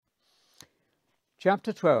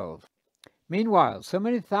Chapter 12. Meanwhile, so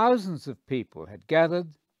many thousands of people had gathered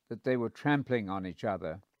that they were trampling on each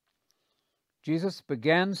other. Jesus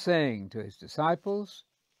began saying to his disciples,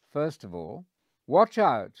 first of all, "Watch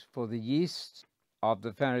out for the yeast of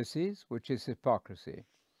the Pharisees, which is hypocrisy.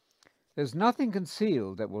 There's nothing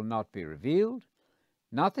concealed that will not be revealed,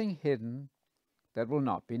 nothing hidden that will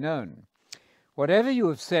not be known. Whatever you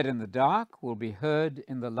have said in the dark will be heard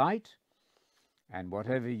in the light, and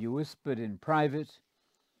whatever you whispered in private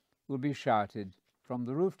will be shouted from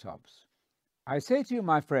the rooftops. I say to you,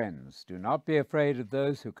 my friends, do not be afraid of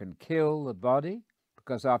those who can kill the body,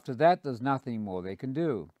 because after that there's nothing more they can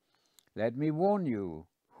do. Let me warn you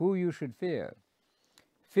who you should fear.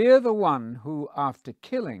 Fear the one who, after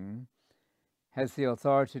killing, has the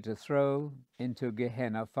authority to throw into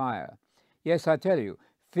Gehenna fire. Yes, I tell you,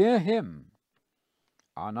 fear him.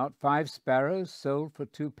 Are not 5 sparrows sold for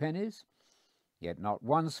 2 pennies? Yet not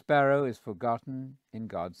 1 sparrow is forgotten in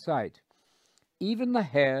God's sight. Even the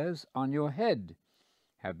hairs on your head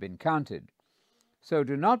have been counted. So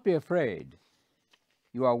do not be afraid.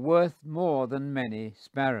 You are worth more than many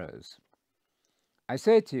sparrows. I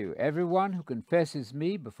say to you, everyone who confesses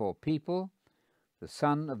me before people, the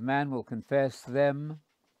Son of Man will confess them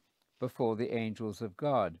before the angels of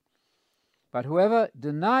God. But whoever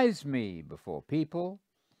denies me before people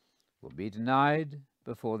will be denied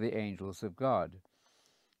before the angels of God.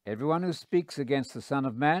 Everyone who speaks against the Son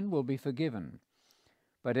of Man will be forgiven,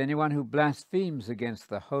 but anyone who blasphemes against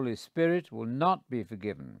the Holy Spirit will not be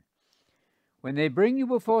forgiven. When they bring you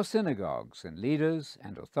before synagogues and leaders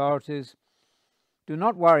and authorities, do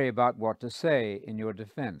not worry about what to say in your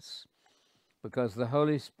defense, because the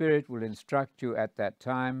Holy Spirit will instruct you at that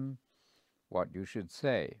time what you should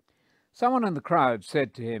say. Someone in the crowd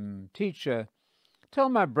said to him, "Teacher, tell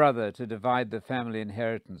my brother to divide the family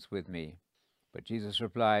inheritance with me." But Jesus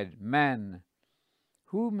replied, "Man,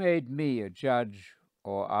 who made me a judge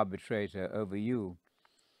or arbitrator over you?"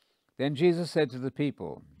 Then Jesus said to the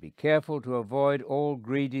people, "Be careful to avoid all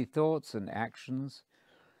greedy thoughts and actions,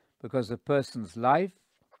 because a person's life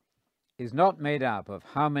is not made up of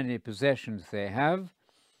how many possessions they have,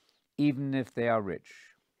 even if they are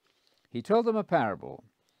rich." He told them a parable.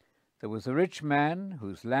 There was a rich man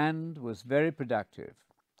whose land was very productive.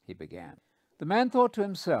 He began. The man thought to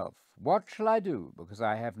himself, "What shall I do, because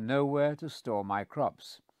I have nowhere to store my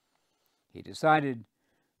crops?" He decided,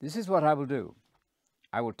 "This is what I will do.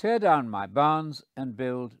 I will tear down my barns and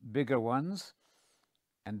build bigger ones,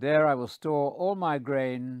 and there I will store all my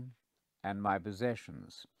grain and my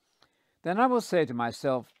possessions. Then I will say to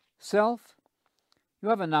myself, 'Self, you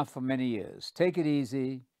have enough for many years. Take it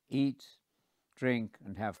easy, eat, drink,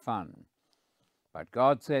 and have fun.' But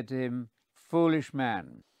God said to him, 'Foolish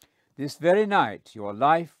man, this very night your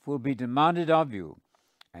life will be demanded of you,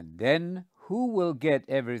 and then who will get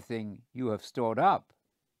everything you have stored up?'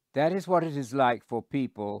 That is what it is like for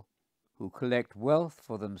people who collect wealth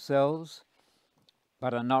for themselves,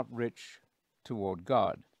 but are not rich toward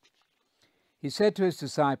God." He said to his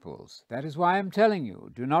disciples, "That is why I am telling you,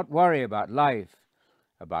 do not worry about life,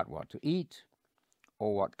 about what to eat,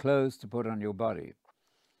 or what clothes to put on your body.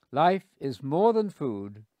 Life is more than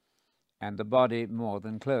food, and the body more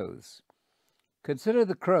than clothes. Consider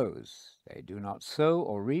the crows. They do not sow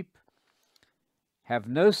or reap, have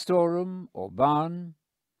no storeroom or barn,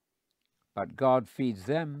 but God feeds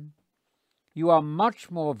them. You are much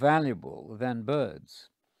more valuable than birds.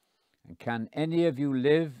 And can any of you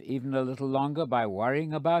live even a little longer by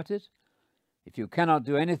worrying about it? If you cannot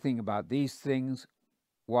do anything about these things,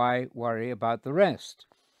 why worry about the rest?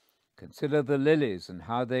 Consider the lilies and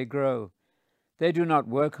how they grow. They do not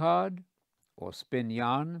work hard or spin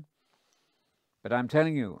yarn. But I'm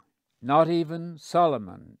telling you, not even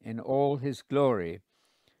Solomon in all his glory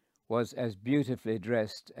was as beautifully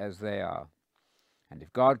dressed as they are. And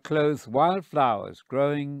if God clothes wild flowers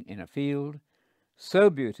growing in a field so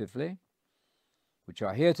beautifully, which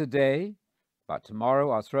are here today, but tomorrow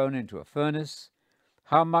are thrown into a furnace,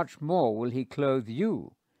 how much more will he clothe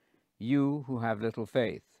you, you who have little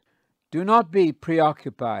faith? Do not be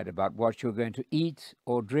preoccupied about what you're going to eat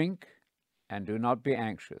or drink, and do not be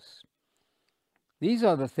anxious. These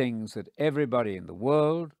are the things that everybody in the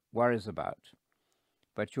world worries about.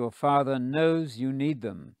 But your Father knows you need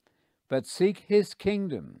them. But seek his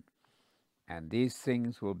kingdom, and these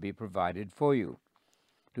things will be provided for you.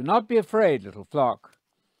 Do not be afraid, little flock,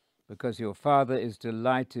 because your Father is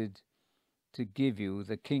delighted to give you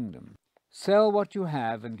the kingdom. Sell what you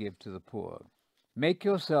have and give to the poor. Make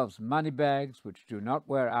yourselves money bags which do not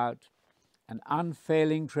wear out, an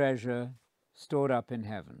unfailing treasure stored up in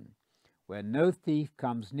heaven, where no thief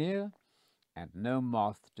comes near and no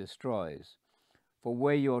moth destroys. For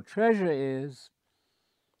where your treasure is,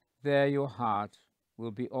 there your heart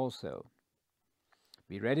will be also.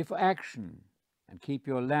 Be ready for action and keep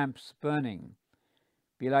your lamps burning.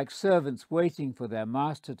 Be like servants waiting for their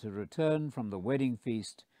master to return from the wedding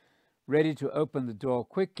feast, ready to open the door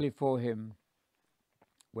quickly for him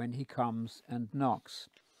when he comes and knocks.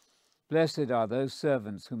 Blessed are those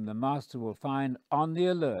servants whom the master will find on the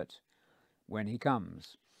alert when he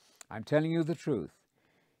comes. I'm telling you the truth.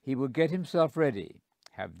 He will get himself ready,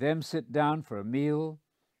 have them sit down for a meal,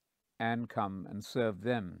 and come and serve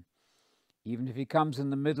them. Even if he comes in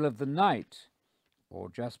the middle of the night or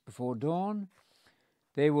just before dawn,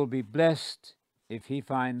 they will be blessed if he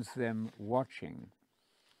finds them watching.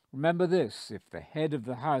 Remember this: if the head of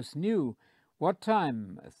the house knew what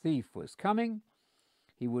time a thief was coming,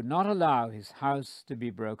 he would not allow his house to be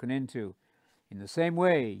broken into. In the same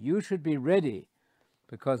way, you should be ready,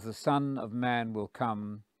 because the Son of Man will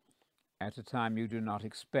come at a time you do not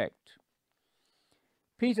expect.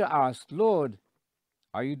 Peter asked, Lord,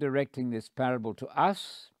 are you directing this parable to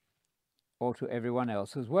us or to everyone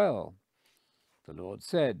else as well? The Lord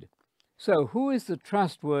said, So who is the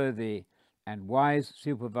trustworthy and wise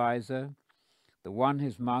supervisor, the one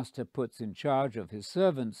his master puts in charge of his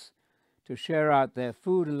servants to share out their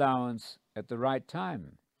food allowance at the right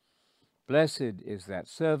time? Blessed is that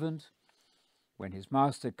servant when his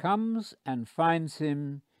master comes and finds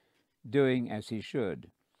him doing as he should.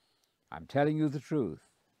 I'm telling you the truth.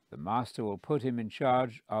 The master will put him in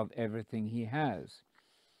charge of everything he has.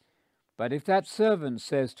 But if that servant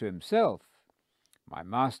says to himself, My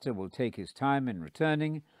master will take his time in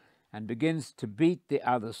returning, and begins to beat the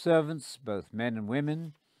other servants, both men and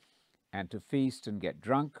women, and to feast and get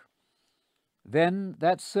drunk, then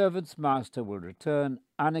that servant's master will return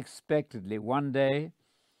unexpectedly one day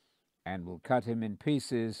and will cut him in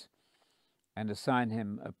pieces and assign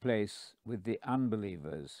him a place with the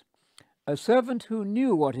unbelievers. A servant who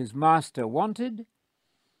knew what his master wanted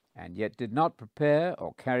and yet did not prepare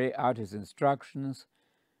or carry out his instructions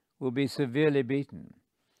will be severely beaten.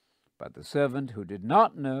 But the servant who did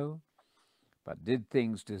not know but did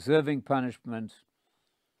things deserving punishment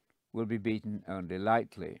will be beaten only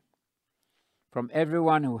lightly. From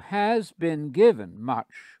everyone who has been given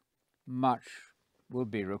much, much will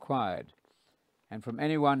be required. And from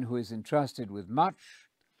anyone who is entrusted with much,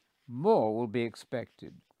 more will be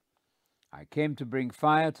expected. I came to bring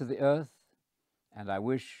fire to the earth, and I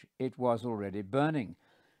wish it was already burning.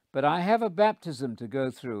 But I have a baptism to go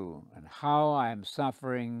through, and how I am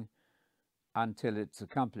suffering until it's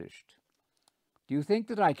accomplished. Do you think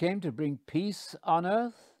that I came to bring peace on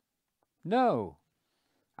earth? No.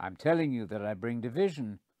 I'm telling you that I bring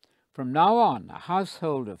division. From now on, a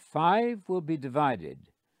household of 5 will be divided,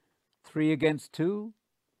 3 against 2,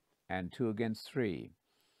 and 2 against 3.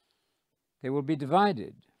 They will be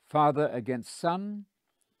divided, father against son,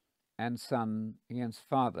 and son against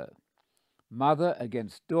father, mother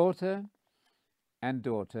against daughter, and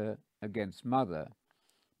daughter against mother,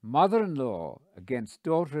 mother-in-law against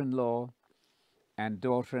daughter-in-law, and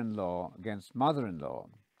daughter-in-law against mother-in-law.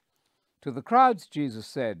 To the crowds, Jesus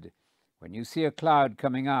said, When you see a cloud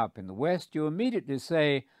coming up in the west, you immediately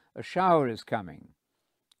say, A shower is coming.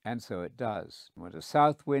 And so it does. When a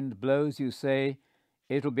south wind blows, you say,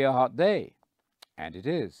 It'll be a hot day. And it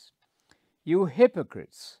is. You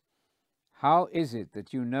hypocrites! How is it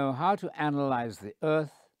that you know how to analyze the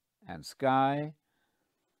earth and sky,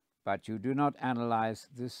 but you do not analyze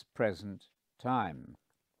this present time?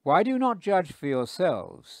 Why do you not judge for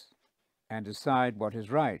yourselves and decide what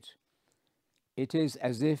is right? It is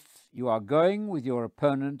as if you are going with your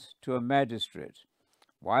opponent to a magistrate.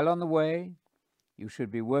 While on the way, you should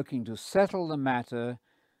be working to settle the matter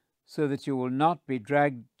so that you will not be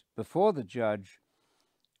dragged before the judge,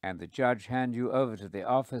 and the judge hand you over to the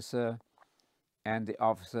officer, and the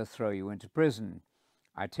officer throw you into prison.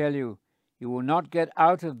 I tell you, you will not get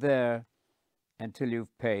out of there until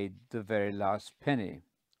you've paid the very last penny.